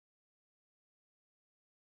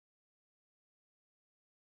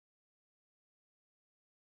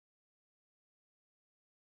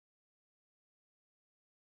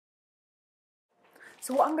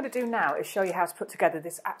So what I'm going to do now is show you how to put together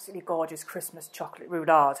this absolutely gorgeous Christmas chocolate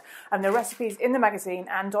roulade. And the recipe's in the magazine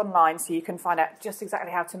and online, so you can find out just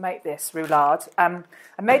exactly how to make this roulade. I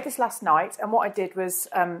made this last night, and what I did was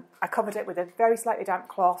I covered it with a very slightly damp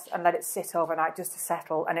cloth and let it sit overnight just to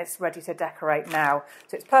settle, and it's ready to decorate now.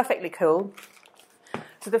 So it's perfectly cool.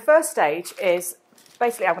 So the first stage is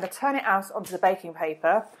basically I'm going to turn it out onto the baking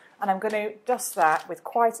paper, and I'm going to dust that with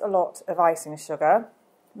quite a lot of icing sugar.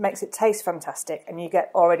 It makes it taste fantastic, and you get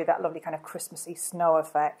already that lovely kind of Christmassy snow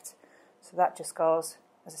effect. So that just goes,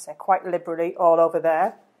 as I say, quite liberally all over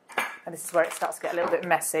there. And this is where it starts to get a little bit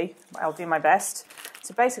messy. I'll do my best.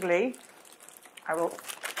 So basically, I will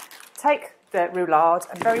take the roulade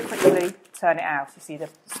and very quickly turn it out. You see the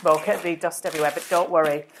smoke, the dust everywhere, but don't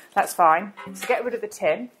worry, that's fine. So get rid of the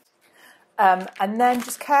tin. And then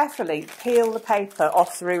just carefully peel the paper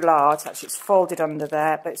off the roulade. Actually, it's folded under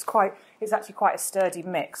there, but it's actually quite a sturdy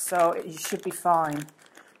mix, so you should be fine.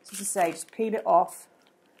 So as I say, just peel it off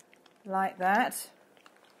like that.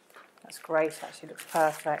 That's great, actually looks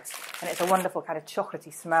perfect. And it's a wonderful kind of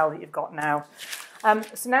chocolatey smell that you've got now.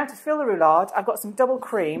 So now to fill the roulade, I've got some double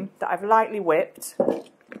cream that I've lightly whipped.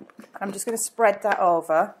 I'm just going to spread that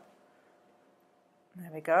over. There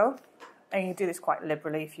we go. And you can do this quite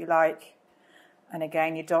liberally if you like. And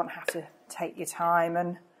again, you don't have to take your time,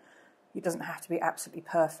 and it doesn't have to be absolutely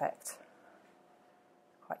perfect.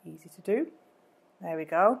 Quite easy to do. There we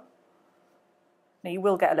go. Now you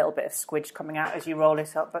will get a little bit of squidge coming out as you roll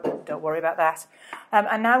it up, but don't worry about that.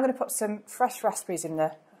 And now I'm going to put some fresh raspberries in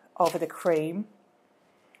over the cream.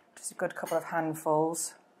 Just a good couple of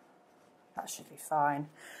handfuls. That should be fine.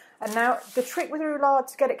 And now the trick with the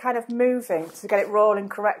roulade to get it kind of moving, to get it rolling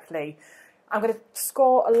correctly, I'm going to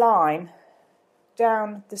score a line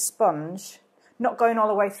down the sponge, not going all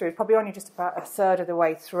the way through, probably only just about a third of the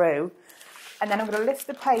way through. And then I'm going to lift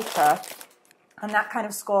the paper, and that kind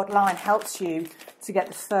of scored line helps you to get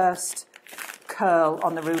the first curl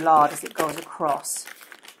on the roulade as it goes across.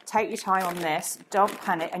 Take your time on this, don't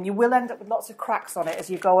panic, and you will end up with lots of cracks on it as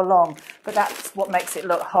you go along, but that's what makes it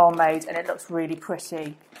look homemade, and it looks really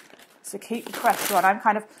pretty. So keep the pressure on. I'm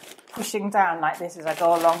kind of pushing down like this as I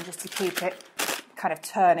go along, just to keep it kind of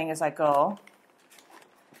turning as I go.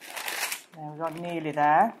 There we go, nearly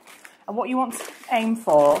there. And what you want to aim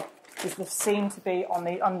for is the seam to be on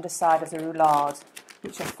the underside of the roulade,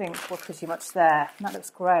 which I think we're pretty much there. And that looks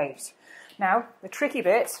great. Now, the tricky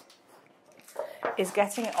bit is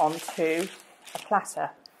getting it onto a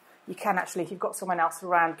platter. You can actually, if you've got someone else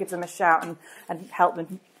around, give them a shout and help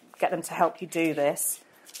them, get them to help you do this.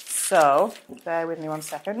 So, bear with me 1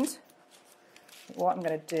 second. What I'm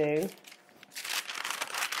going to do...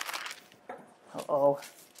 Uh-oh.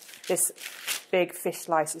 This big fish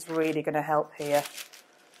slice is really going to help here.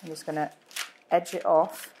 I'm just going to edge it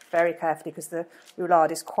off very carefully because the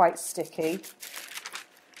roulade is quite sticky.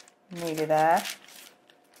 Nearly there.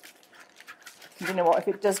 And you know what, if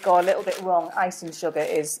it does go a little bit wrong, icing sugar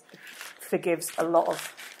forgives a lot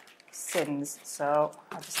of sins. So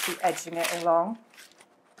I'll just keep edging it along.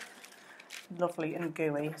 Lovely and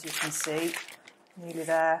gooey, as you can see. Nearly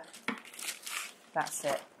there. That's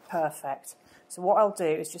it. Perfect. So what I'll do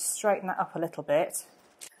is just straighten that up a little bit.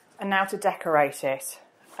 And now to decorate it.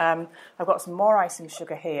 I've got some more icing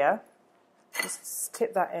sugar here. Just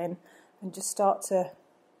tip that in and just start to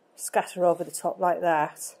scatter over the top like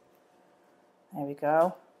that. There we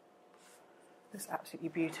go. Looks absolutely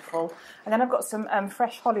beautiful. And then I've got some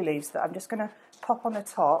fresh holly leaves that I'm just going to pop on the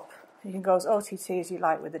top. You can go as OTT as you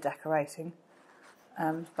like with the decorating.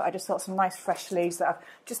 But I just thought some nice fresh leaves that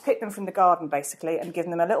I've just picked them from the garden basically and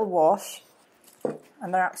given them a little wash.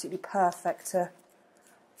 And they're absolutely perfect to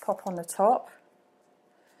pop on the top.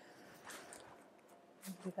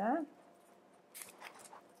 There.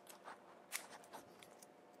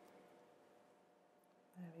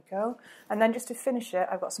 There we go. And then just to finish it,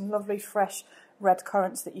 I've got some lovely fresh red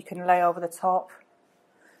currants that you can lay over the top.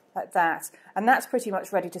 Like that. And that's pretty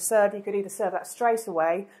much ready to serve. You could either serve that straight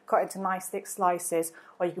away, cut into nice thick slices,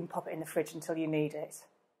 or you can pop it in the fridge until you need it.